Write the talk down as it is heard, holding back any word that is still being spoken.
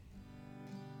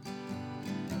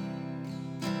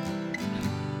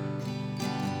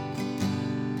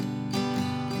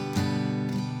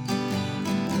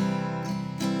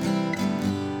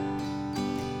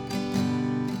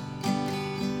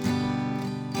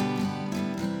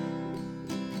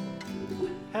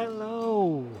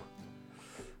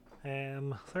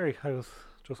Sorry, I was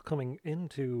just coming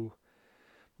into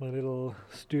my little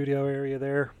studio area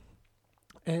there.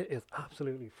 It is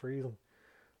absolutely freezing.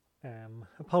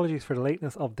 Apologies for the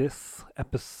lateness of this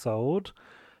episode.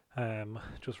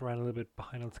 Just ran a little bit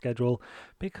behind on schedule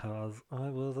because I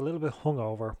was a little bit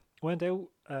hungover. Went out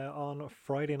on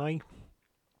Friday night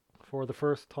for the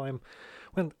first time.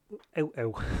 Went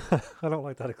out. I don't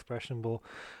like that expression, but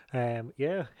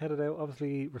yeah, headed out.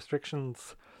 Obviously,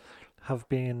 restrictions have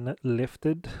been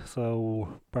lifted,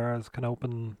 so bars can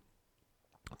open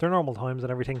their normal times and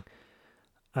everything,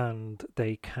 and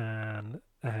they can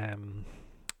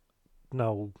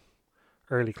no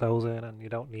early closing, and you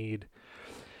don't need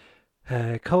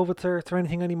COVID certs or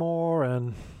anything anymore,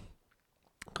 and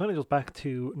kind of just back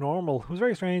to normal. It was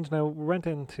very strange. Now we went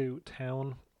into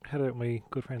town, headed out with my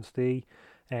good friend Steve,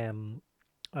 and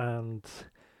it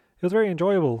was very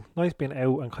enjoyable. Nice being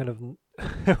out and kind of.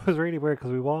 It was really weird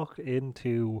because we walked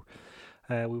into,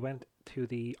 we went to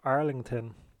the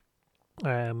Arlington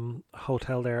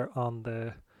hotel there on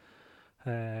the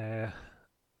uh,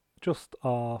 just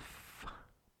off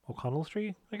O'Connell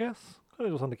Street, I guess. Kind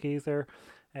of just on the quays there,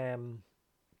 um,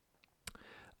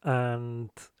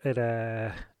 and it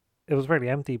it was very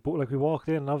empty. But like we walked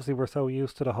in, and obviously we're so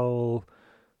used to the whole,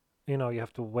 you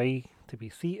have to wait to be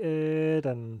seated,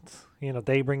 and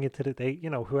they bring you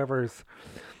to whoever's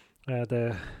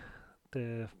the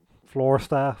floor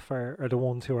staff are the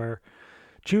ones who are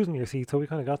choosing your seat. So we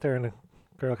kind of got there, and a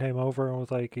girl came over and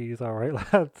was like, "He's all right,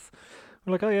 lads."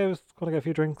 We're like, "Oh yeah, I was gonna get a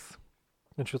few drinks,"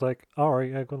 and she was like, "All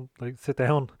right, I'm going to like sit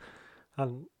down."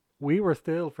 And we were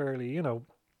still fairly,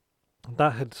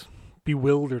 that had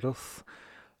bewildered us.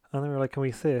 And they were like, "Can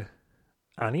we sit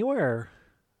anywhere?"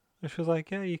 And she was like,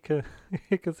 "Yeah, you can,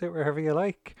 you can sit wherever you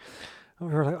like." And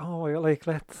we were like, "Oh, well, like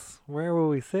where will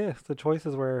we sit?" The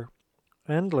choices were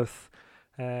endless.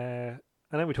 And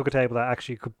then we took a table that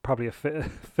actually could probably have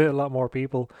fit a lot more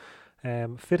people,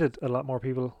 fitted a lot more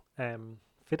people,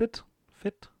 fitted,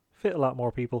 fit a lot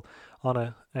more people on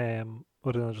it,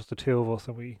 other than just the two of us,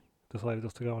 and we decided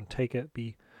just to go and take it,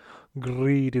 be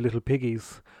greedy little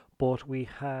piggies. But we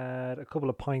had a couple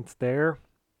of pints there,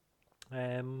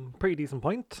 pretty decent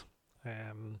pint,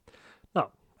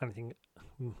 not anything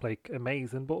like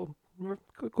amazing, but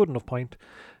good enough pint.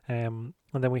 And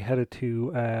then we headed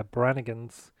to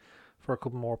Brannigan's for a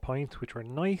couple more pints, which were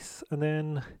nice. And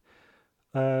then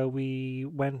we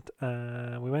went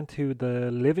to the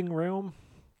living room.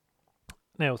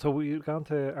 Now, so we'd gone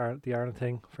to the Ireland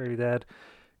thing, fairly dead.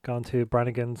 Gone to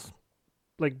Brannigan's,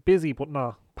 like busy but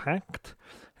not packed.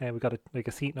 And we got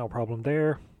a seat, no problem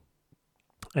there.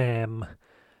 Um,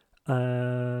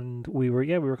 and we were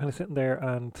kind of sitting there,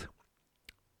 and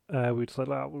we decided,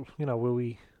 will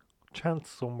we chance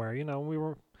somewhere? We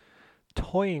were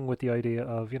toying with the idea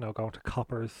of going to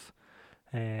Coppers,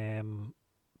 um,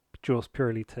 just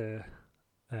purely to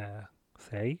uh,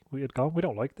 say we had gone. We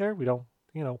don't like there. We don't.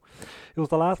 It was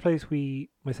the last place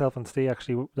myself and Steve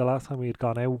actually, the last time we had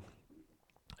gone out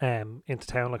into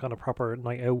town, like on a proper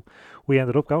night out, we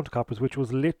ended up going to Coppers, which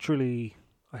was literally,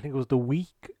 I think it was the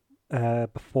week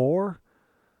before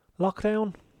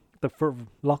lockdown.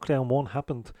 Lockdown one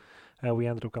happened. We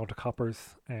ended up going to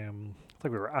Coppers. It's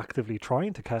like we were actively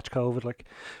trying to catch COVID, like,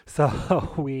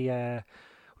 so we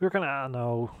were kind of, I don't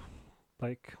know,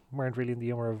 like, weren't really in the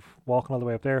humor of walking all the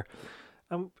way up there.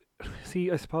 Um, See,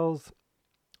 I suppose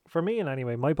for me, and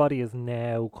anyway, my body is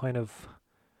now kind of,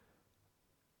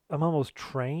 I'm almost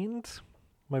trained.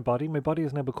 My body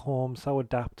has now become so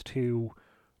adapt to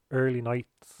early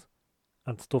nights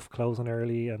and stuff closing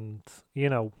early, and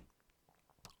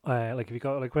like if you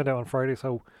got like went out on Friday,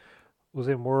 so was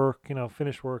in work,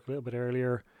 finished work a little bit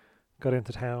earlier, got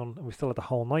into town, and we still had the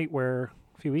whole night. Where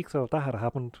a few weeks ago, if that had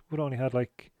happened, we'd only had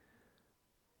like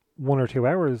 1 or 2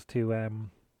 hours to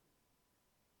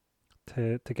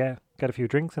get a few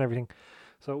drinks and everything.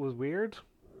 So it was weird.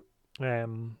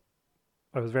 Um,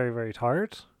 I was very very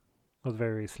tired. I was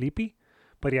very very sleepy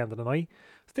by the end of the night.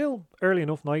 Still early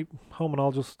enough night, home and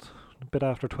all, just a bit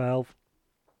after 12.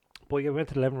 But yeah, we went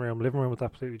to the living room. Living room was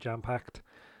absolutely jam packed.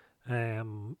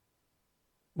 Um,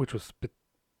 which was a bit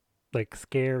like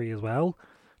scary as well,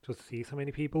 just to see so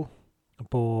many people.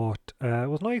 But it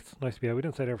was nice to be out. We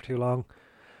didn't stay there for too long.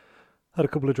 Had a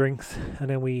couple of drinks, and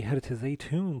then we headed to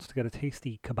Zaytoons to get a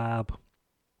tasty kebab.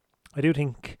 I do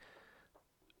think,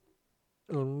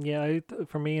 yeah,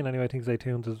 for me and anyway, I think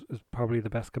Zaytoons is probably the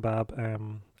best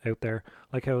kebab out there.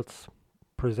 Like how it's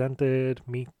presented,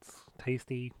 meats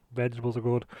tasty, vegetables are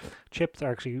good. Chips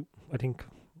are actually, I think,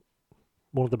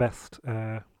 one of the best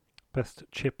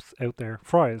chips out there.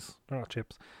 Fries, they're not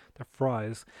chips, they're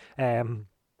fries.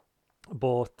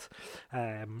 But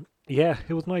Yeah,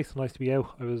 it was nice to be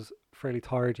out. I was fairly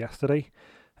tired yesterday,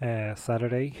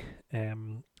 Saturday,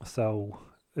 so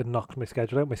it knocked my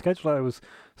schedule out. My schedule, I was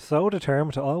so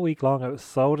determined all week long. I was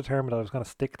so determined I was going to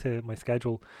stick to my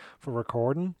schedule for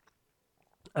recording,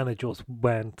 and it just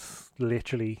went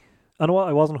literally. I know what,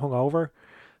 I wasn't hungover.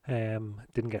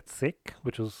 Didn't get sick,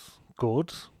 which was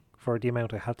good for the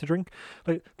amount I had to drink.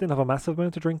 Like, didn't have a massive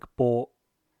amount to drink, but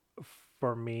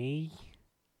for me,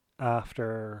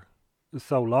 after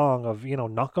so long of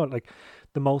not going, like,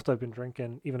 the most I've been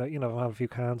drinking, even though I have a few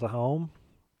cans at home,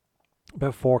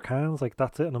 about 4 cans, like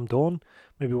that's it, and I'm done.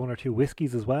 Maybe one or two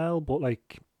whiskeys as well, but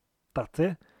like that's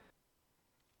it.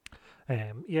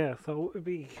 Yeah, so it'd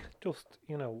be just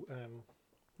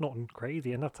nothing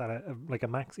crazy, and that's at like a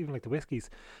max. Even like the whiskeys,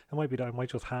 it might be that I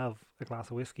might just have a glass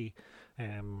of whiskey,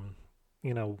 um,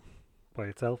 you know, by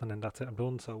itself, and then that's it. I'm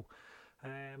done. So,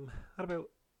 at about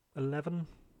 11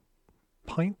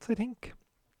 pints, I think,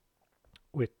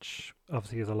 which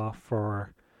obviously is a lot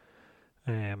for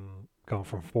going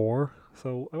from four.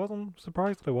 So I wasn't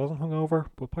surprised that I wasn't hungover,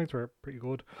 but pints were pretty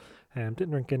good.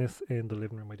 Didn't drink Guinness in the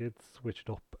living room. I did switch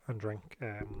it up and drink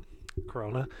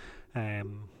Corona.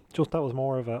 Just that was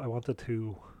more of a I wanted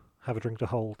to have a drink to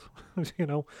hold, you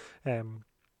know. Um,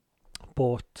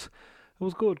 but it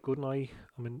was good, good night.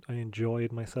 I mean, I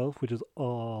enjoyed myself, which is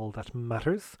all that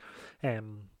matters.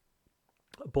 Um,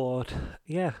 but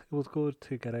yeah, it was good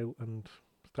to get out and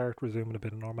start resuming a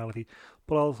bit of normality.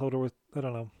 But also there was, I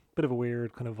don't know, bit of a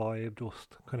weird kind of vibe.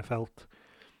 Just kind of felt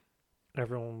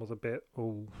everyone was a bit,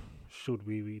 oh, should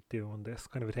we be doing this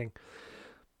kind of a thing.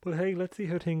 But hey, let's see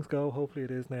how things go. Hopefully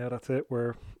it is now. That's it.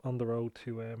 We're on the road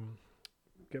to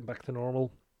getting back to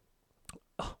normal.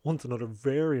 Once another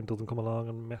variant doesn't come along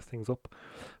and mess things up.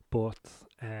 But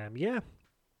yeah,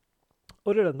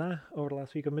 other than that, over the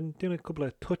last week, I've been doing a couple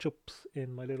of touch ups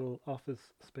in my little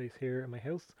office space here in my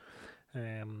house.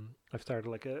 I've started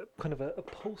like a kind of a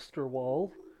poster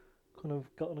wall, kind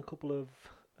of gotten a couple of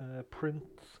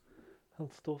prints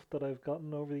and stuff that I've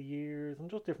gotten over the years, and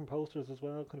just different posters as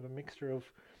well. Kind of a mixture of,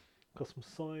 got some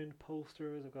signed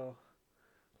posters. I've got,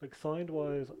 like, signed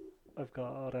wise, I've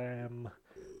got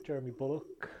Jeremy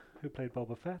Bulloch, who played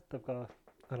Boba Fett. I've got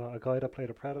a guy that played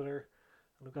a Predator,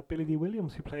 and I've got Billy D.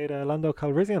 Williams, who played Lando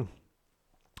Calrissian.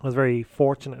 I was very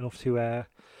fortunate enough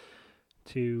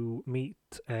to meet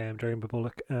Jeremy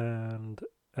Bulloch and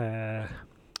uh,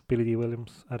 Billy D.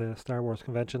 Williams at a Star Wars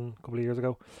convention a couple of years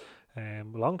ago. A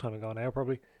long time ago now,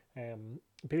 probably.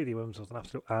 Billy D. Williams was an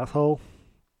absolute asshole,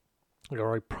 like a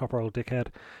right proper old dickhead.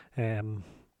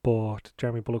 But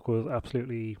Jeremy Bulloch was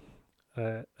absolutely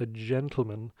a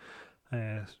gentleman.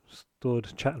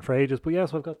 Stood chatting for ages. But yeah,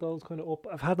 so I've got those kind of up.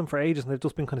 I've had them for ages, and they've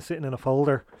just been kind of sitting in a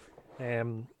folder,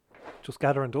 just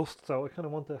gathering dust. So I kind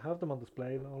of want to have them on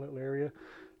display in a little area.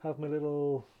 Have my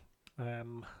little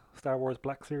Star Wars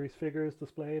Black Series figures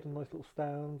displayed in nice little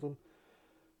stands, and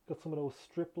got some of those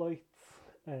strip lights.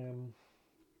 But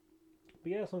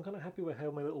yeah, so I'm kind of happy with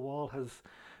how my little wall has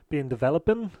been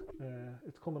developing.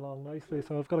 It's coming along nicely.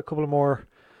 So I've got a couple of more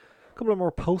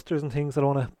posters and things that I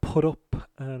want to put up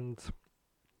and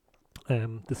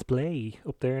display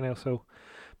up there now. So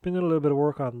been doing a little bit of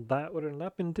work on that. Other than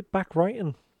that, been back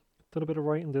writing. Done a bit of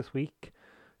writing this week.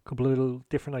 A couple of little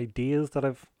different ideas that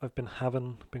I've been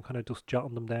having. Been kind of just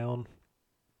jotting them down.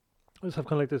 I just have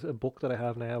kind of like this a book that I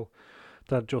have now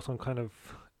that just on kind of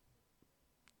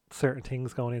certain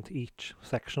things going into each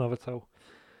section of it. So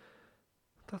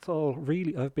that's all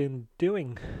really I've been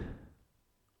doing.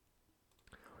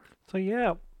 So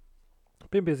yeah,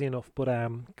 been busy enough, but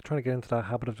trying to get into that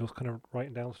habit of just kind of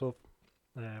writing down stuff,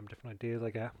 different ideas I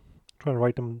get, trying to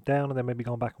write them down and then maybe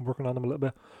going back and working on them a little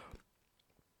bit.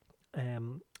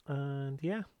 And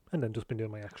yeah, and then just been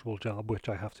doing my actual job, which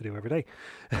I have to do every day.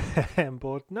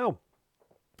 But no.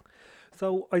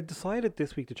 So I decided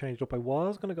this week to change it up. I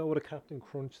was going to go with a Captain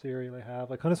Crunch cereal I have.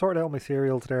 I kind of sorted out my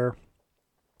cereals there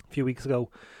a few weeks ago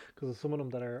because there's some of them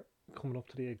that are coming up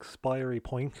to the expiry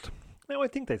point. Now I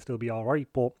think they'd still be alright,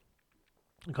 but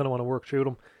I kind of want to work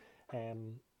through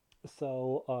them.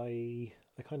 So I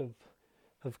kind of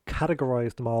have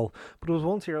categorized them all. But there was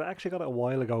one cereal, I actually got it a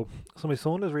while ago. So my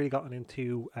son has really gotten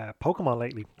into Pokemon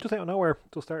lately. Just out of nowhere,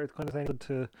 just started kind of saying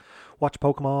to watch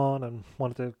Pokemon and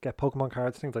wanted to get Pokemon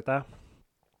cards, things like that.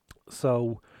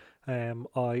 So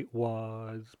I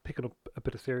was picking up a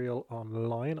bit of cereal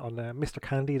online on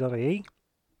MrCandy.ie.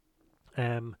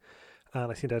 And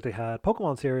I seen that they had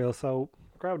Pokemon cereal, so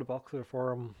grabbed a box of it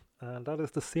for him. And that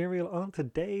is the cereal on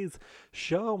today's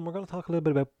show. And we're going to talk a little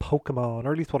bit about Pokemon,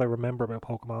 or at least what I remember about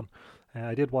Pokemon.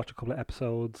 I did watch a couple of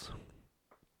episodes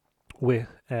with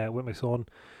my son,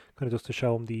 kind of just to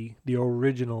show him the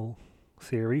original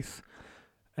series.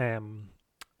 Um,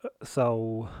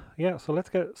 so yeah, so let's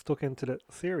get stuck into the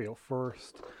cereal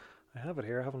first. I have it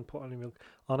here. I haven't put any milk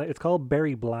on it. It's called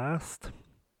Berry Blast.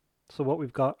 So what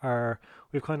we've kind of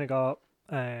got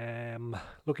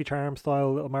Lucky Charm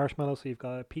style little marshmallows. So you've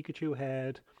got a Pikachu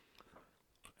head.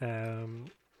 Um,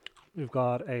 we've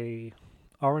got a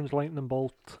orange lightning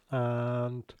bolt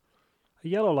and a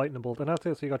yellow lightning bolt, and that's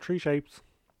it. So you got three shapes,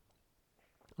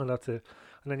 and that's it.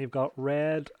 And then you've got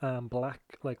red and black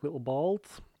like little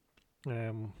balls,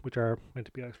 which are meant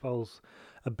to be, I suppose,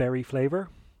 a berry flavor.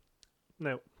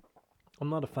 Now, I'm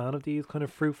not a fan of these kind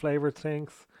of fruit flavored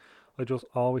things. I just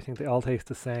always think they all taste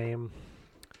the same.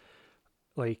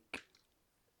 Like,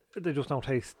 they just don't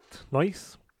taste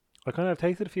nice. I kind of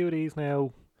tasted a few of these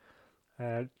now,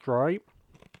 dry.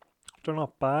 They're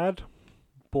not bad,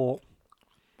 but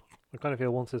I kind of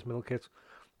feel once this milk hits.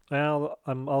 Well,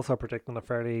 I'm also predicting a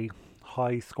fairly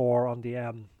high score on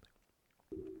the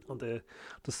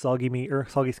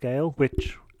soggy scale,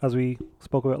 which, as we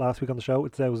spoke about last week on the show,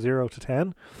 it's now 0 to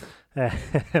 10.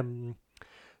 Um,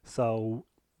 so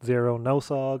 0 no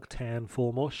sog, 10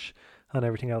 full mush, and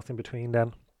everything else in between.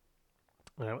 Then,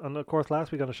 and of course,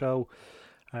 last week on the show,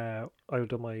 I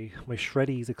done my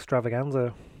Shreddies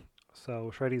extravaganza.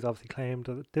 So Shreddies obviously claimed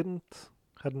that it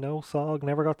had no sog,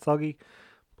 never got soggy.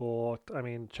 But I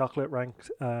mean, chocolate ranked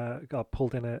got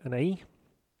pulled in an A.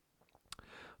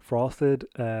 Frosted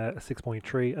a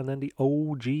 6.3, and then the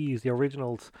OGs, the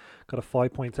originals, got a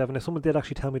 5.7. Now, someone did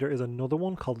actually tell me there is another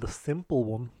one called the Simple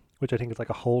One, which I think is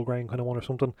like a whole grain kind of one or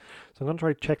something. So I'm going to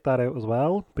try to check that out as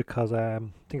well, because I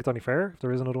think it's only fair. If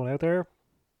there is another one out there,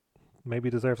 maybe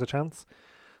it deserves a chance.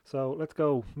 So let's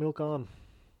go. Milk on.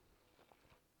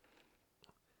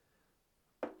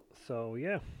 So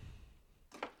yeah.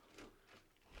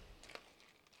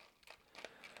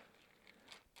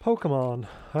 Pokemon.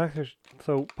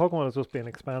 So Pokemon has just been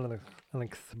expanding and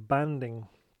expanding.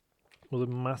 It was a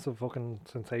massive fucking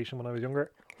sensation when I was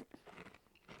younger.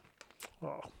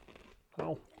 Oh.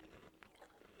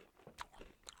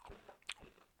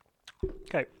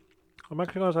 Okay. I'm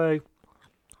actually going to say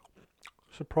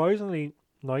surprisingly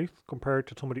nice compared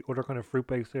to some of the other kind of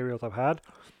fruit-based cereals I've had.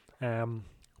 Not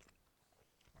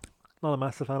a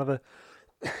massive fan of it.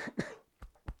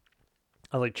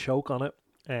 I like choke on it.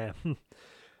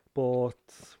 But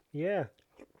yeah,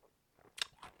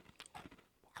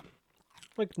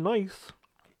 like nice,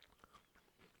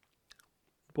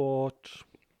 but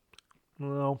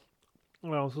no,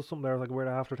 well, it's just something there like a weird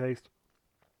aftertaste.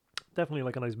 Definitely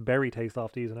like a nice berry taste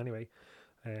off these, and anyway,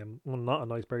 well, not a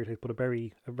nice berry taste, but a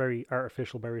very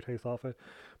artificial berry taste off it.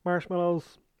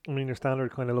 Marshmallows, I mean your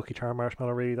standard kind of Lucky Charm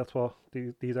marshmallow. Really, that's what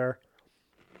these are.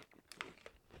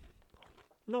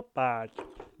 Not bad,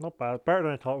 better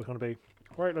than I thought it was going to be.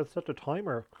 Right, let's set the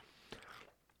timer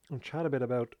and chat a bit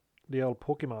about the old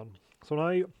Pokemon. So when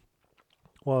I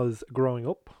was growing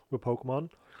up with Pokemon,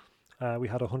 we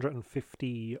had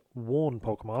 151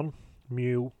 Pokemon.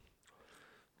 Mew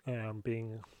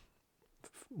being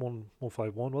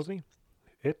 151, wasn't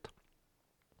he? It.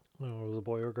 I don't know, it was a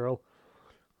boy or a girl.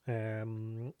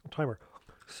 Timer.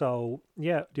 So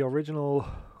yeah, the original.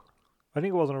 I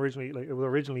think it wasn't originally like it was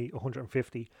originally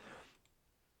 150.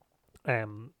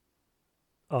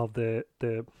 Of the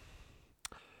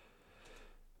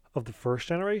first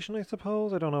generation, I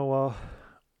suppose. I don't know what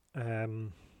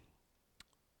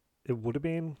it would have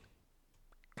been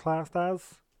classed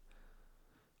as.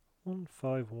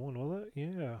 151, was it?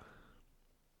 Yeah.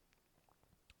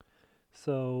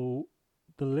 So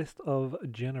the list of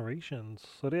generations.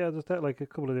 So yeah, there's that like a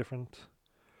couple of different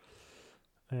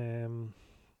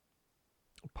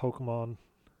Pokemon.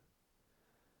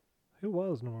 Who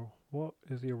was number? What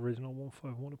is the original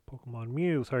 151 of Pokemon?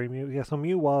 Mew. Sorry, Mew. Yeah, so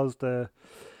Mew was the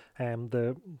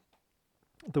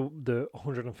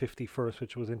 151st,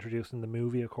 which was introduced in the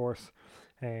movie, of course.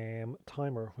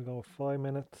 Timer. We go 5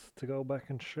 minutes to go back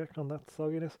and check on that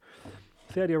sogginess.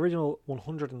 So yeah, the original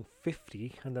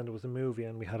 150, and then there was a movie,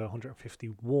 and we had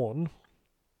 151.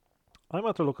 I'm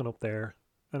after looking up there,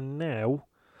 and now,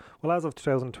 well, as of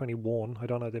 2021, I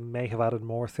don't know, they may have added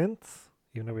more since,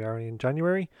 even though we are only in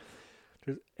January.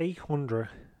 There's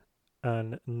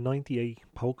 898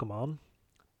 Pokemon.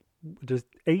 There's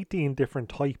 18 different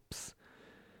types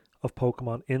of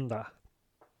Pokemon in that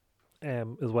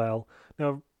as well. Now,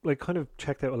 I've like kind of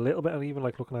checked out a little bit, and even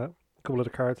like looking at a couple of the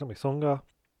cards that my son got.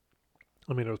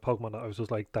 I mean, there was Pokemon that I was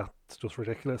just like, that's just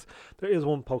ridiculous. There is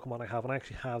one Pokemon I have, and I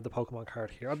actually have the Pokemon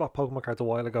card here. I bought Pokemon cards a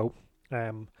while ago.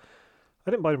 I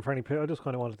didn't buy them for any I just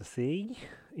kind of wanted to see,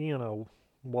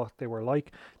 what they were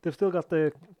like. They've still got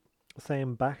the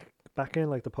same back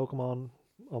end, like the Pokemon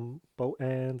on both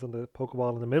ends and the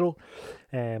Pokeball in the middle,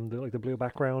 the blue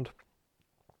background.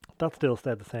 That still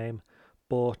stayed the same,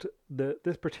 but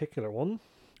this particular one,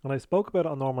 and I spoke about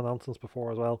it on Normal Nonsense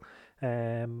before as well.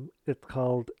 It's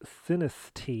called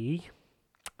Sinistea,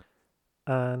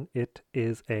 and it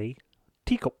is a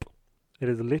teacup. It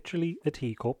is literally a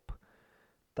teacup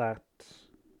that,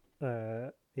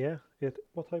 yeah. It.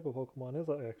 What type of Pokemon is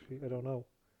that actually? I don't know.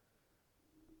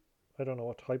 I don't know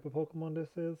what type of Pokemon this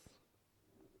is.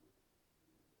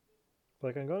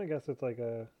 Like I'm gonna guess it's like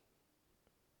a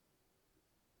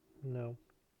no.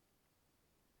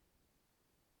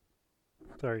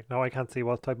 Sorry, no, I can't see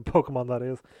what type of Pokemon that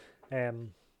is.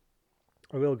 Um,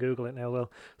 I will Google it now.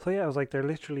 Well, so yeah, I was like they're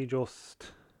literally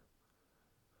just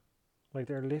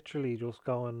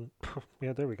going.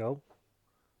 Yeah, there we go.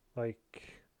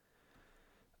 Like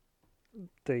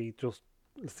they just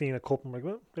seen a cup and like,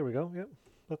 well, there we go. Yeah,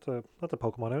 that's a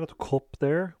Pokemon. Now that's a cup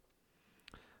there.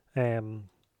 Um,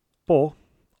 but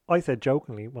I said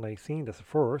jokingly when I seen this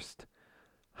first,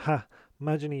 ha,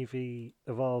 imagine if he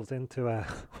evolves into a.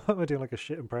 What am I doing like a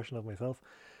shit impression of myself?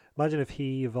 Imagine if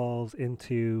he evolves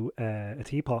into a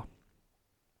teapot.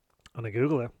 And I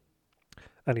Google it,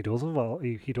 and he does evolve.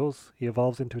 He does. He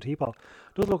evolves into a teapot.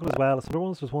 Does look as well as other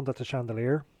ones. There's one that's a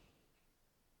chandelier.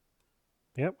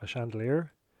 Yep, a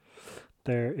chandelier.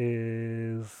 There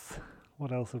is.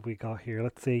 What else have we got here?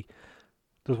 Let's see.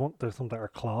 There's one. There's some that are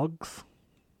clogs.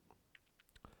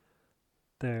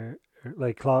 They're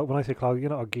like clog. When I say clog,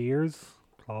 gears,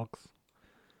 clogs.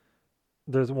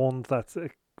 There's one that's a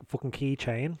fucking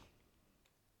keychain.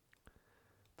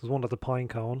 There's one that's a pine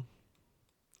cone.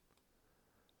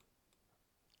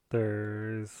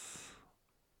 There's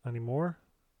any more?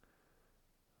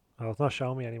 Oh, it's not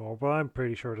showing me anymore, but I'm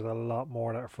pretty sure there's a lot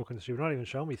more that are fucking stupid. Not even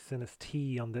showing me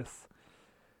Sinistea on this.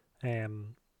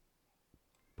 Um,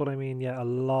 but I mean, yeah, a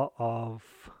lot of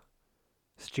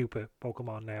stupid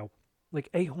Pokemon now. Like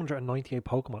 898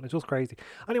 Pokemon. It's just crazy.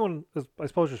 I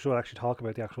suppose, you should actually talk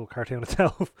about the actual cartoon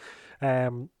itself.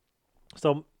 Um,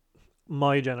 so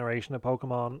my generation of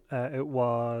Pokemon, it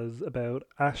was about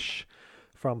Ash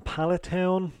from Pallet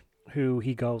Town, who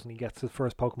he goes and he gets his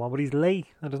first Pokemon, but he's late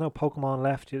and there's no Pokemon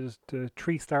left. There's the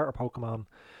three starter Pokemon,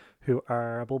 who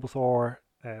are Bulbasaur,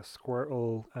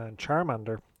 Squirtle, and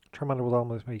Charmander. Charmander was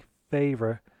almost my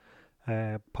favorite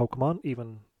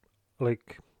Pokemon,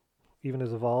 like even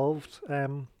as evolved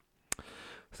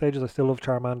stages. I still love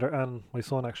Charmander, and my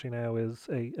son actually now is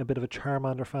a bit of a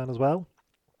Charmander fan as well,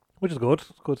 which is good.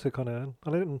 It's good to kind of, and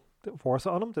I didn't force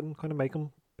it on him, didn't kind of make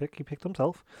him pick. He picked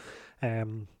himself.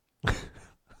 Um,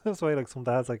 that's why like some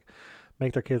dads like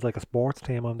make their kids like a sports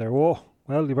team on there. Whoa,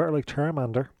 well you better like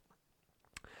Charmander.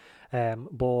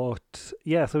 But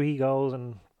yeah, so he goes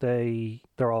and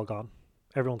they're all gone.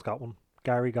 Everyone's got one.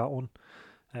 Gary got one.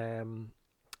 Um,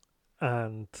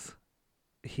 and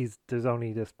there's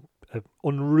only this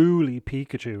unruly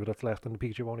Pikachu that's left, and the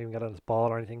Pikachu won't even get on his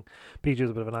ball or anything. Pikachu's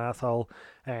a bit of an asshole.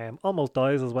 Almost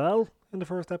dies as well in the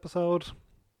first episode,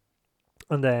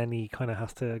 and then he kind of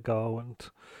has to go and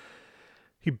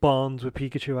he bonds with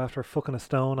Pikachu after fucking a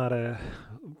stone at a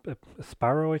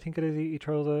sparrow. I think it is. He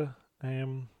throws a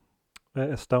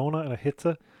stone at and it hits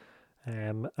it,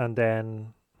 and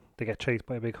then they get chased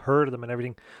by a big herd of them and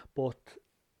everything. But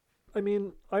I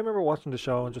mean, I remember watching the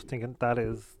show and just thinking that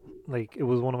is like it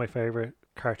was one of my favorite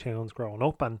cartoons growing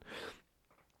up, and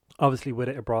obviously with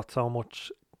it, it brought so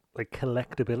much like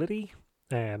collectability,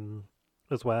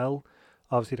 as well.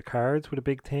 Obviously, the cards were the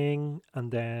big thing,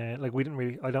 and then like we didn't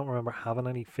really. I don't remember having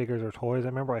any figures or toys. I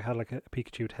remember I had like a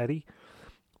Pikachu teddy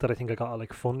that I think I got at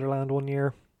like Funderland one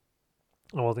year.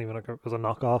 It wasn't even like it was a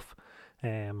knockoff,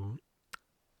 um,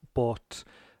 but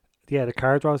yeah, the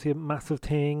cards were obviously a massive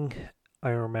thing.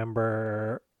 I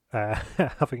remember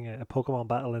having a Pokemon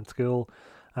battle in school,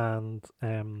 and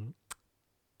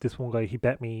this one guy he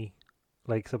bet me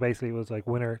like so basically it was like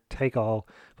winner take all.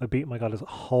 If I beat him, I got his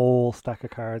whole stack of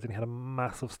cards, and he had a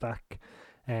massive stack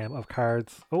of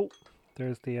cards. Oh,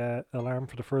 there's the alarm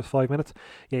for the first 5 minutes.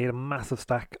 Yeah, he had a massive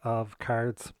stack of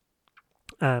cards,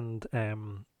 and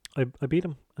I beat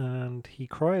him, and he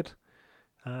cried.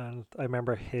 And I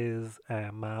remember his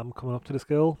mom coming up to the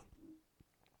school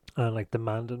and like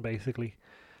demanding basically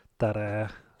that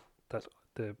that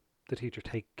the teacher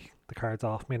take the cards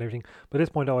off me and everything. But at this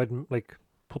point, I'd like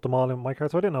put them all in my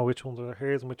cards, so I didn't know which ones were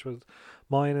hers and which was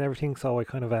mine and everything. So I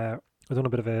kind of I done a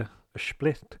bit of a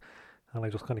split, and I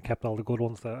just kind of kept all the good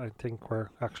ones that I think were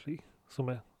actually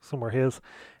some were his.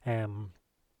 Um,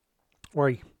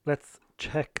 right, let's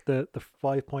check the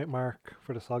 5 point mark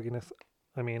for the sogginess.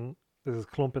 I mean, this is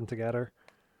clumping together.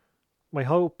 My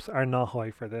hopes are not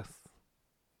high for this.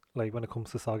 like when it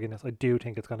comes to sogginess. I do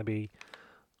think it's going to be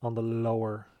on the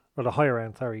lower or the higher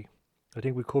end. Sorry, I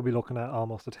think we could be looking at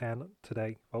almost a 10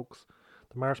 today, folks.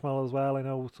 The marshmallow as well. I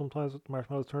know sometimes the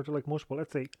marshmallows turn to like mush, but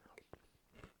let's see.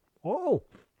 Oh,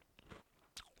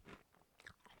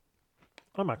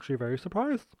 I'm actually very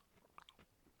surprised.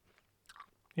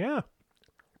 Yeah.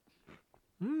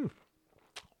 Mmm.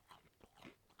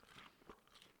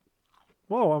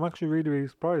 Whoa, I'm actually really, really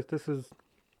surprised. This actually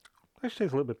tastes a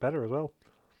little bit better as well.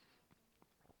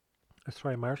 Let's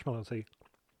try a marshmallow and see.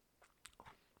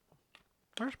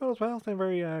 Marshmallow as well, seem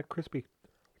very crispy.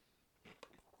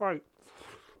 Right.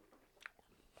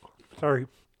 Sorry,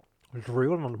 I was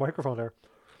reeling on the microphone there.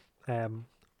 Um.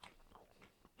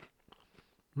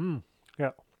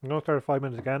 Yeah. I'm gonna start at 5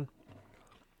 minutes again.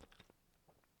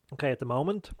 Okay, at the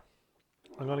moment,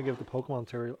 I'm gonna give the Pokemon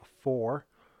cereal a 4. I'm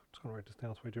just gonna write this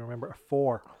down so I do remember a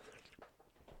 4.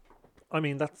 I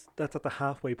mean, that's at the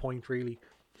halfway point, really.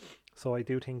 So I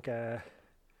do think. I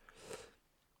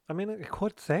mean, it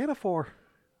could say it a 4.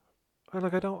 I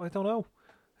don't know.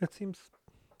 It seems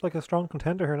like a strong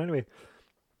contender here, anyway.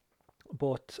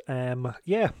 But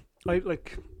yeah, I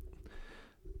like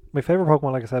my favorite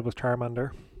Pokemon. Like I said, was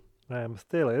Charmander.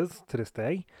 Still is to this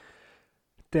day.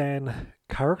 Then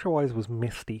character-wise was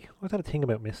Misty. I had a thing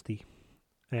about Misty.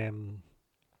 Um,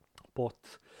 but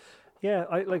yeah,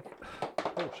 I like.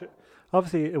 Oh shit!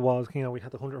 Obviously, it was. We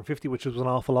had the 150, which was an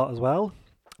awful lot as well.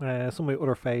 Some of my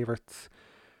other favorites,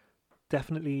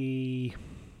 definitely.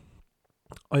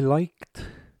 I liked.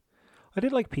 I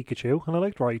did like Pikachu, and I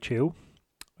liked Raichu.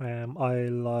 I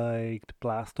liked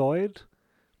Blastoid.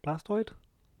 Blastoid?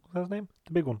 Was that his name?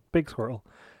 The big one. Big Squirtle.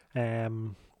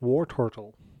 War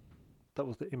Turtle. That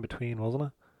was the in between, wasn't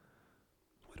it?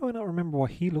 Why do I not remember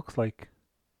what he looks like?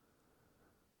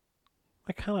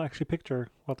 I cannot actually picture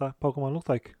what that Pokemon looks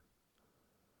like.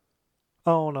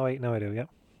 Oh no, wait, no, I do. Yep,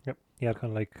 yep. He had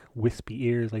kind of like wispy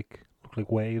ears, like look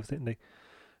like waves, didn't they?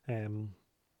 Um,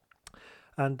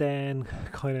 and then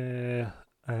kind of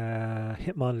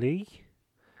Hitmonlee,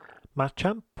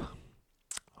 Machamp.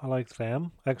 I liked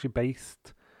them. I actually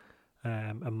based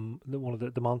one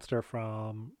of the monster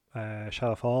from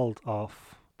Shadow Falls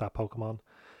off that Pokemon.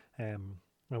 I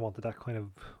wanted that kind of.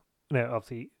 Now,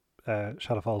 obviously,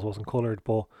 Shadow Falls wasn't coloured,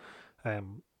 but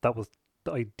that was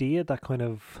the idea. That kind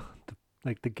of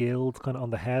like the gills kind of on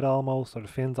the head almost, or the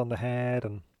fins on the head,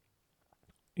 and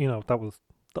that was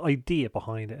the idea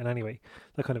behind it. And anyway,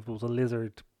 that kind of was a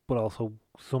lizard, but also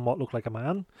somewhat looked like a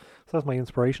man. So that's my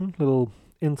inspiration. Little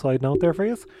inside note there for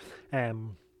you.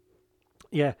 Um,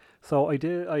 yeah. So I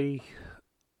did.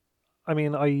 I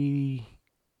mean,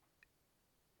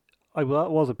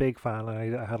 was a big fan,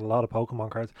 and I had a lot of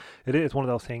Pokemon cards. It is one of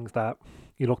those things that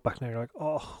you look back now, you're like,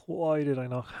 oh, why did I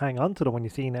not hang on to them? When you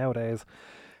see nowadays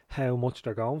how much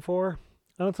they're going for,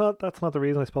 and it's not. That's not the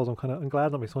reason. I suppose I'm glad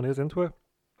that my son is into it,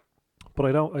 but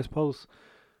I don't. I suppose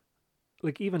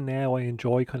like even now I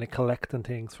enjoy kind of collecting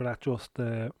things for that. Just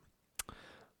the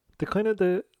kind of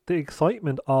the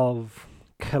excitement of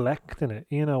collecting it.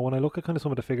 When I look at kind of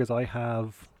some of the figures I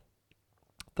have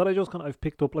that I just kind of I've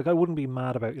picked up. Like I wouldn't be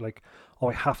mad about like, oh,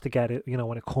 I have to get it,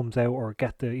 when it comes out, or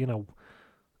get the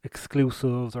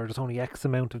exclusives, or there's only X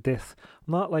amount of this.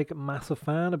 I'm not like a massive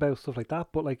fan about stuff like that,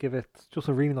 but like if it's just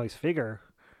a really nice figure,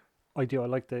 I do. I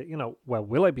like the well,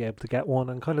 will I be able to get one?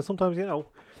 And kind of sometimes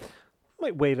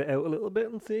might wait it out a little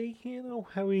bit and see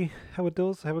how it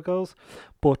does, how it goes.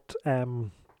 But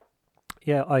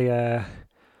yeah,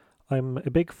 I'm a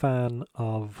big fan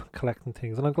of collecting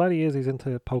things, and I'm glad he is. He's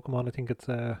into Pokemon. I think it's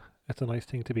a nice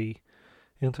thing to be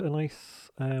into. A nice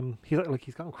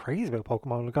he's gone crazy about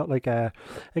Pokemon. We got like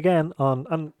again on,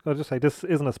 and I'll just say this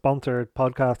isn't a sponsored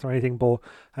podcast or anything, but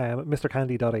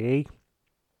MrCandy.ie,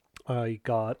 I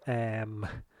got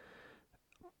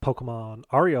Pokemon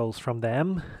Oreos from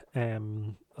them.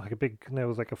 Like a big, it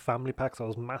was like a family pack, so it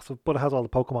was massive, but it has all the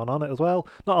Pokemon on it as well.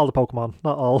 Not all the Pokemon,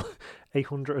 not all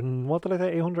 800 and what did I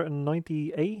say?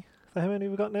 898? Is that how many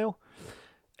we got now?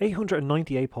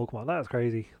 898 Pokemon. That is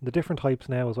crazy. The different types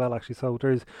now as well, actually. So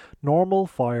there's normal,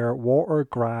 fire, water,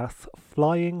 grass,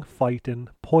 flying, fighting,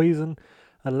 poison,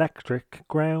 electric,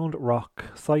 ground, rock,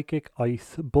 psychic,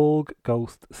 ice, bug,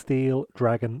 ghost, steel,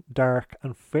 dragon, dark,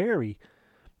 and fairy.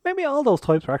 Maybe all those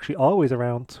types are actually always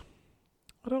around.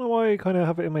 I don't know why I kind of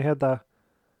have it in my head that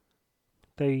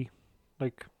they,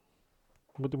 like,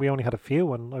 we only had a few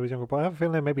when I was younger, but I have a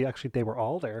feeling maybe actually they were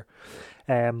all there.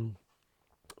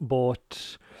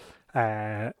 But,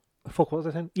 fuck, what was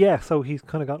I saying? Yeah, so he's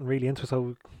kind of gotten really into,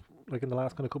 so like in the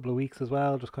last kind of couple of weeks as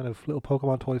well. Just kind of little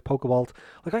Pokemon toys, Pokeballs.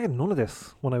 Like I had none of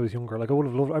this when I was younger. Like I would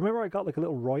have loved. I remember I got like a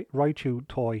little Raichu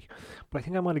toy, but I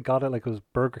think I might have got it like it was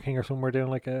Burger King or somewhere doing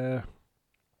like a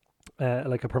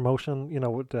promotion,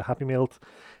 with the Happy Meals,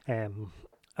 and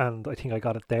I think I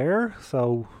got it there.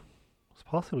 So it's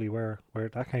possibly where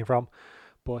that came from.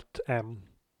 But and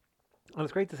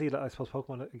it's great to see that I suppose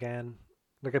Pokemon again.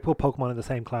 Like I put Pokemon in the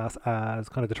same class as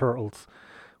kind of the Turtles,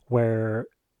 where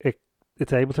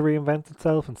it's able to reinvent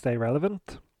itself and stay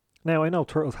relevant. Now I know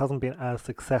Turtles hasn't been as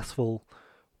successful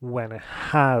when it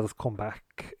has come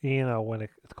back, when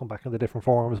it's come back in the different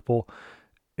forms, but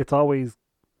it's always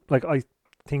like I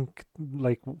think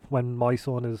like when my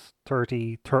son is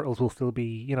 30, Turtles will still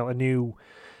be, a new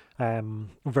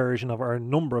version of, or a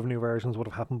number of new versions would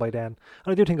have happened by then.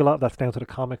 And I do think a lot of that's down to the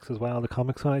comics as well. The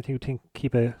comics, I do think,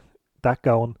 keep that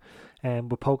going.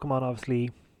 With Pokemon,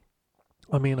 obviously,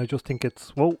 I mean, I just think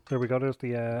it's, whoa, there we go. There's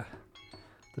the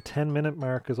 10-minute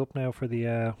mark is up now for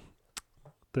the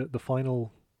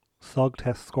final SOG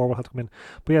test score will have to come in.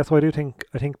 But yeah, so I think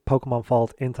Pokemon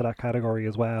falls into that category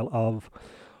as well of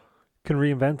can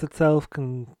reinvent itself,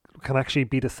 can actually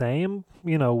be the same,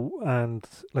 and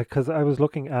like, because I was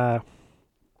looking at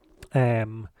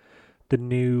the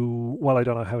new, well, I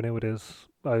don't know how new it is.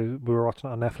 We were watching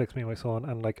it on Netflix, me and my son,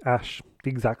 and like Ash, the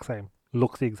exact same,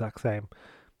 looks the exact same.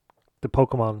 The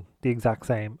Pokemon, the exact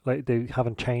same. Like they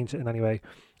haven't changed it in any way.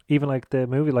 Even like the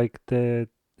movie, like the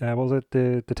what was it,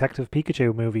 the Detective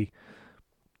Pikachu movie?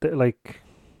 Like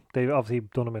they've obviously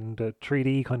done them in the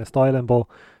 3D kind of styling, but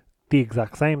the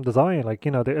exact same design. Like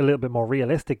they're a little bit more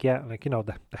realistic, yeah. Like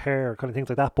the hair kind of things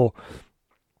like that. But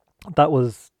that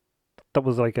was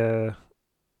like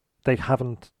they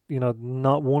haven't.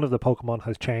 Not one of the Pokemon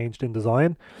has changed in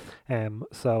design.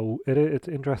 So it's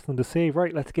interesting to see.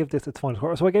 Right, let's give this its final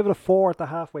score. So I gave it a 4 at the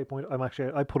halfway point.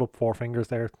 I put up 4 fingers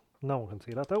there. No one can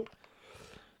see that though.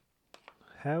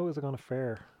 How is it going to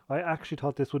fare? I actually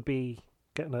thought this would be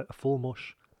getting a full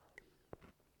mush.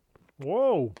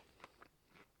 Whoa.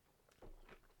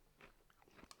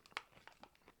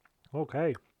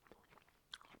 Okay.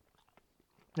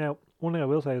 Now, one thing I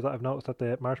will say is that I've noticed that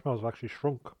the marshmallows have actually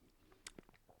shrunk.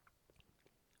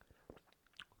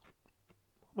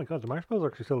 Oh my god, the marshmallows are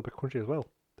actually still a bit crunchy as well.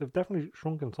 They've definitely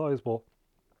shrunk in size, but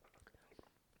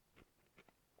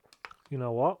you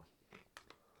know what?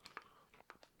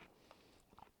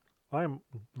 I'm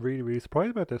really, really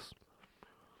surprised about this.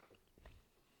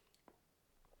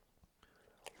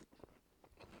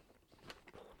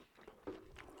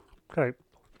 Okay.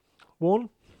 One,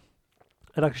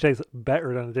 it actually tastes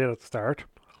better than it did at the start.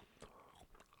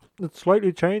 It's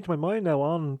slightly changed my mind now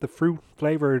on the fruit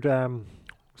flavoured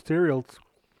cereals.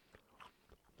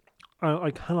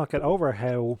 I cannot get over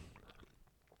how,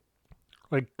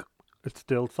 like, it's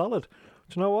still solid.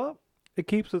 Do you know what? It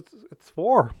keeps its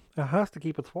 4. It has to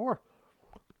keep its 4.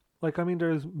 Like, I mean,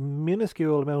 there's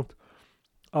minuscule amount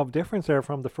of difference there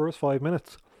from the first 5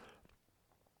 minutes.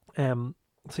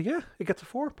 So yeah, it gets a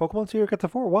 4. Pokemon Cereal gets a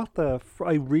 4. What the?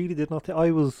 I really did not.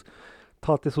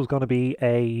 Thought this was going to be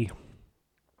a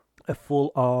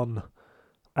full on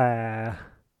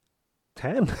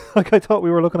 10. Like I thought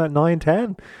we were looking at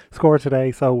 9-10 score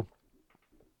today. So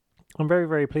I'm very,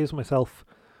 very pleased with myself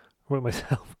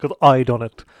because I done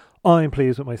it. I'm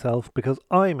pleased with myself because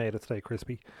I made it stay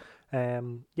crispy.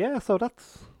 Yeah, so that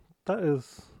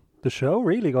is the show,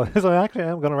 really, guys. I actually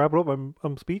am going to wrap it up.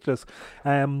 I'm speechless.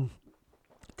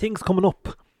 Things coming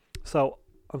up. So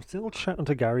I'm still chatting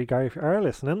to Gary. Gary, if you are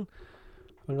listening,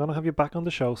 I'm going to have you back on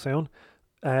the show soon.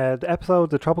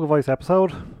 The Tropical Voice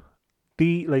episode,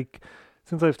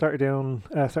 since I've started doing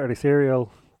Saturday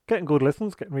Serial, getting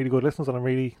really good listens, and I'm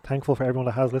really thankful for everyone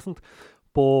that has listened.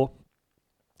 But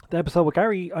the episode with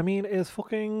Gary, I mean, is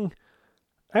fucking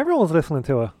everyone's listening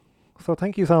to it. So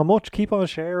thank you so much. Keep on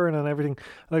sharing and everything.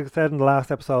 Like I said in the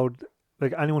last episode,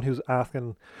 like anyone who's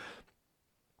asking,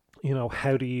 how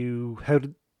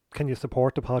can you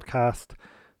support the podcast?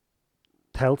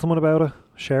 Tell someone about it.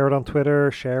 Share it on Twitter.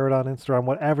 Share it on Instagram.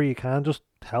 Whatever you can, just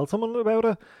tell someone about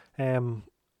it. And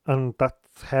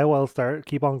that's how I'll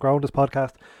keep on growing this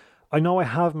podcast. I know I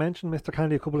have mentioned Mr.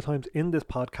 Candy a couple of times in this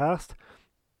podcast.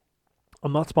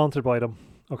 I'm not sponsored by them,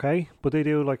 okay? But they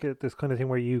do like this kind of thing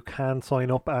where you can sign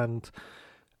up and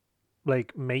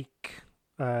like make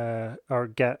or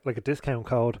get like a discount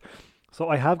code. So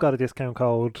I have got a discount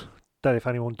code that if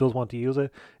anyone does want to use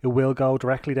it, it will go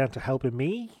directly down to helping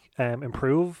me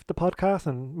improve the podcast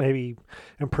and maybe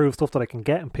improve stuff that I can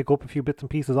get and pick up a few bits and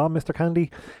pieces on Mr.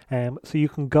 Candy. So you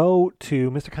can go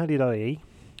to mrcandy.ie,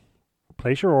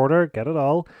 place your order, get it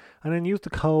all, and then use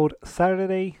the code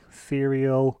Saturday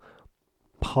Serial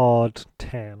Pod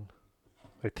 10.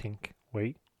 I think.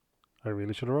 Wait, I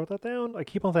really should have wrote that down. I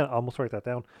keep on saying I almost write that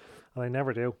down, and I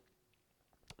never do.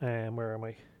 Where am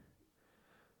I?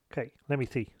 Okay, let me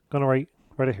see. Gonna write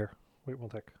right here. Wait one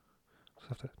sec. Just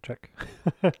have to check.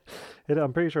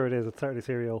 I'm pretty sure it is. It's Saturday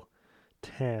Serial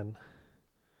 10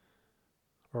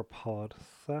 or pod.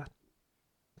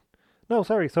 No,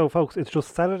 sorry. So, folks, it's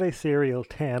just Saturday Serial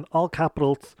 10, all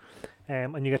capitals,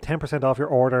 and you get 10% off your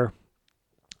order.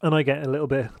 And I get a little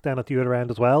bit down at the other end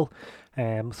as well.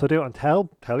 So do it and tell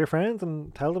your friends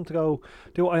and tell them to go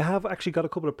do it. I have actually got a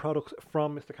couple of products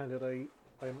from Mr. Candid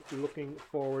I'm looking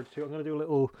forward to. I'm going to do a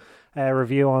little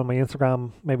review on my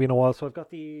Instagram maybe in a while. So I've got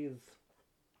these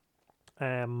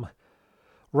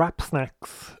wrap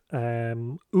snacks,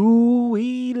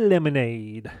 ooey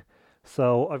lemonade.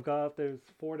 So there's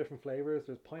 4 different flavors.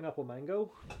 There's pineapple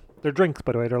mango. They're drinks,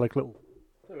 by the way. They're like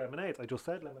they're lemonades. I just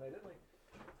said lemonade, didn't I?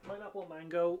 Pineapple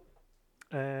mango,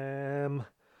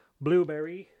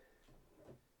 blueberry,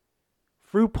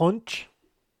 fruit punch,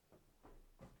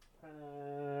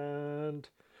 and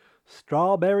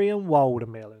strawberry and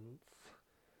watermelons.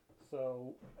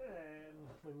 So,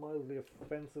 my mildly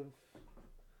offensive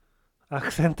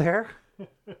accent there.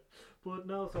 But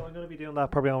no, so I'm going to be doing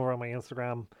that probably over on my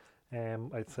Instagram,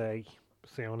 I'd say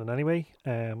soon. And anyway,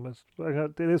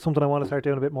 it is something I want to start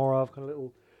doing a bit more of, kind of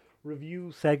little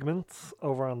review segments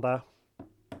over on that.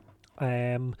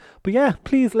 But yeah,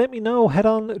 please let me know. Head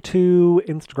on to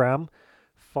Instagram,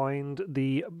 find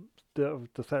the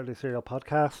Saturday Serial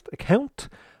podcast account,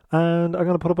 and I'm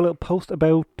gonna put up a little post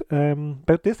about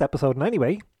this episode. And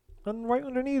anyway, and right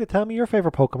underneath it, tell me your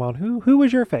favorite Pokemon. Who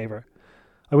was your favorite?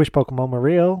 I wish Pokemon were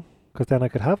real, because then I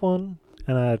could have one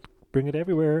and I'd bring it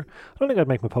everywhere. I don't think I'd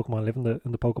make my Pokemon live in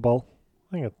the Pokeball.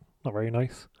 I think it's not very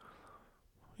nice,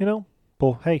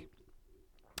 But hey.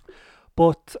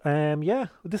 But yeah,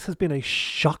 this has been a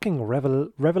shocking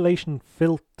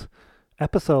revelation-filled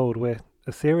episode with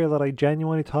a cereal that I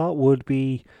genuinely thought would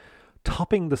be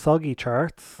topping the soggy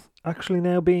charts, actually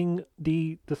now being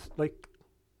the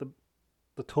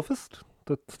toughest,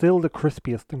 still the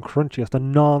crispiest and crunchiest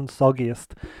and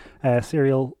non-soggiest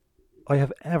cereal I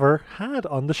have ever had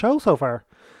on the show so far.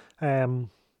 A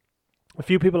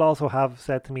few people also have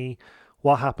said to me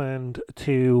what happened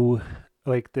to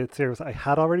the cereals I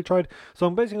had already tried. So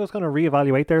I'm basically just going to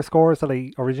reevaluate their scores that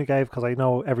I originally gave, because I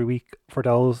know every week for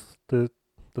those the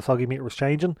soggy meter was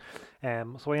changing.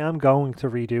 So I am going to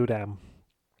redo them.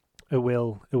 It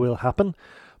will happen.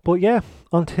 But yeah,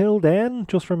 until then,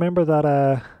 just remember that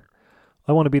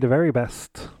I want to be the very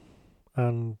best,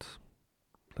 and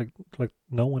like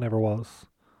no one ever was.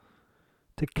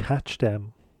 To catch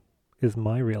them is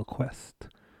my real quest.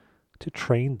 To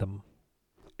train them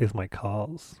is my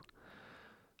cause.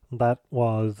 That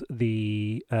was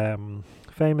the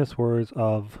famous words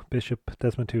of Bishop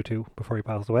Desmond Tutu before he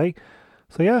passed away.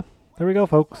 So yeah, there we go,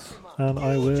 folks, and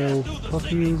I will talk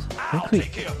to you next week.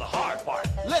 Take care of the hard part.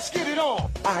 Let's get it on.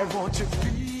 I want to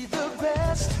be the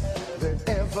best that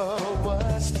ever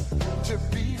was, to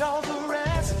beat all the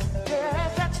rest.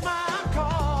 Yeah, that's my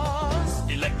cause.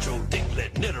 Electro,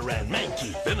 Diglett, Nidoran,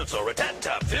 Mankey, Venusaur,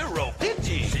 Rattata, Fearow,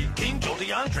 Pidgey, Seaking,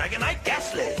 Jolteon, Dragonite,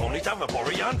 Ghastly, Ponyta,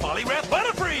 Vaporeon, Poliwrath,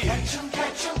 Butterfree. Catch 'em,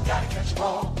 gotta catch 'em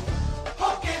all.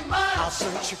 Pokemon! I'll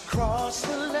search across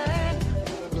the land,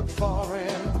 look far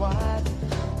and wide,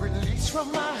 release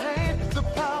from my hand the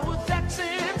power that's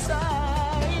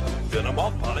inside.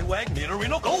 Venomoth, Poliwag,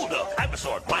 Nidorino, Golduck,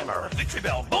 Ivysaur, Grimer,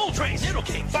 Victreebel, Moltres,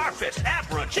 Nidoking, Farfetch'd,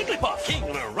 Abra, Jigglypuff,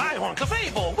 Kingler, Rhyhorn,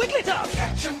 Clefable, Wigglytuff.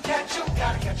 Catch 'em,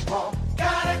 gotta catch 'em all.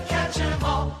 Gotta catch 'em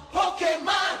all.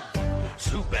 Pokemon!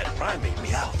 Zubat, Primeape,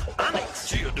 Meowth, Onix,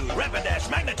 Geodude, Rapidash,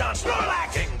 Magneton,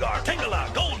 Snorlax, Gengar, Tangela,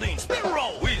 Goldeen,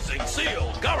 Spearow, Weezing,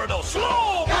 Seal, Gyarados,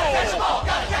 Slowbro! Gotta catch 'em all,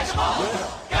 gotta catch 'em all!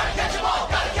 Gotta catch 'em all,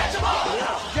 gotta catch 'em all!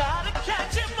 Gotta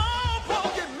catch 'em all,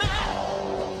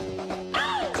 Pokemon!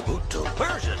 Kabuto,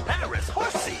 Persian, Paris,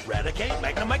 Horsey, Raticate,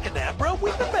 Magnemite, Kadabra,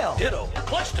 Weepinbell, Ditto,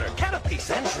 Cluster, Caterpie,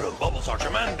 Sandshrew, Bulbasaur,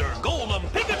 Charmander, Golem,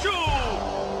 Pikachu!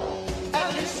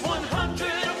 At least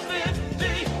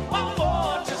 150 or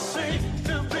more to see.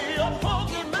 To be a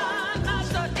Pokemon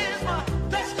master is my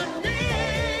destiny.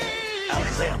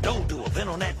 Alexander,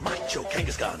 Venonat, Macho,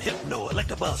 Kangaskhan, Hypno,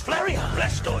 Electabuzz, Flareon,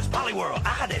 Blastoise, Poliwhirl,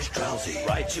 Oddish, Drowsy,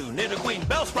 Raichu, Nidoqueen,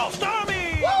 Bellsprout,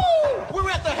 Starmie! Woo! We're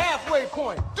at the halfway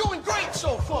point. Doing great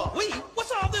so far. We?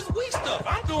 What's all this we stuff?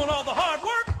 I'm doing all the hard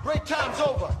work. Great time's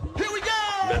over. Here we go!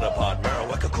 Metapod,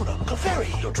 Marowak, Kakuna,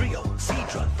 Clefairy, Dodrio,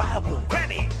 Seadra, Vileplume,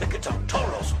 Granny, Lickitung,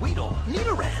 Tauros, Weedle,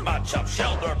 Nidoran, Machop,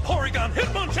 Shelter, Porygon,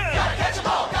 Hitmonchan! Gotta catch 'em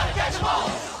all, gotta catch 'em all!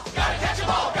 Gotta catch 'em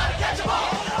all, gotta catch 'em all!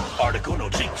 Articuno,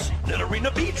 Jinx,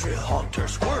 Nidorina, Beedrill, Haunter,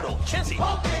 Squirtle, Chansey,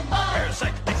 Pokemon!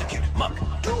 Parasect, Execute, Muck,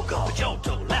 Dugong,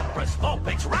 Johto, Lapras,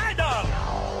 Vulpix, Rhydon.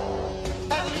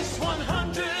 At least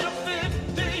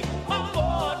 150 or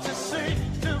more to see.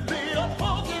 To be a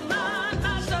Pokemon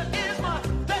master is my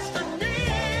destiny.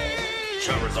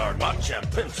 Charizard, Machamp,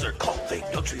 Pinsir, Koffing,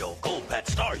 Dugtrio, Golbat,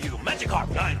 Staryu, Magikarp,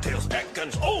 Ninetales,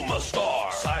 Ekans,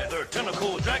 Omastar, Scyther,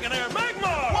 Tentacool, Dragonair,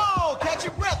 Magmar. Whoa, catch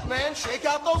your breath, man. Shake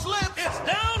out those lips. It's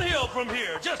downhill from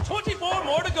here. Just 24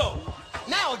 more to go.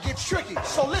 Now it gets tricky,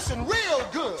 so listen real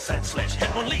good. Sandslash,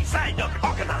 Hitmonlee, Psyduck,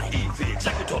 Arcanine, Eevee,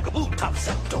 Executor, Kabutops,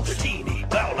 Zapdos, Dratini,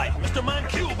 Bowlite, Mr. Mime,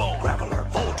 Cubone, Graveler,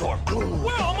 Voltorb, Gloom.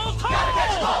 We're almost home! Gotta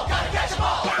catch 'em all, gotta catch 'em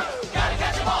all. Gotta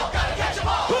catch 'em all, gotta catch 'em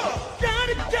all.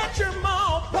 Gotta catch 'em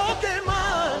all,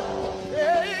 Pokemon!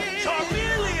 Hey.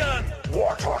 Charmeleon,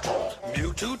 Wartortle,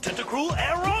 Mewtwo, Tentacruel,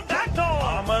 Aerodactyl.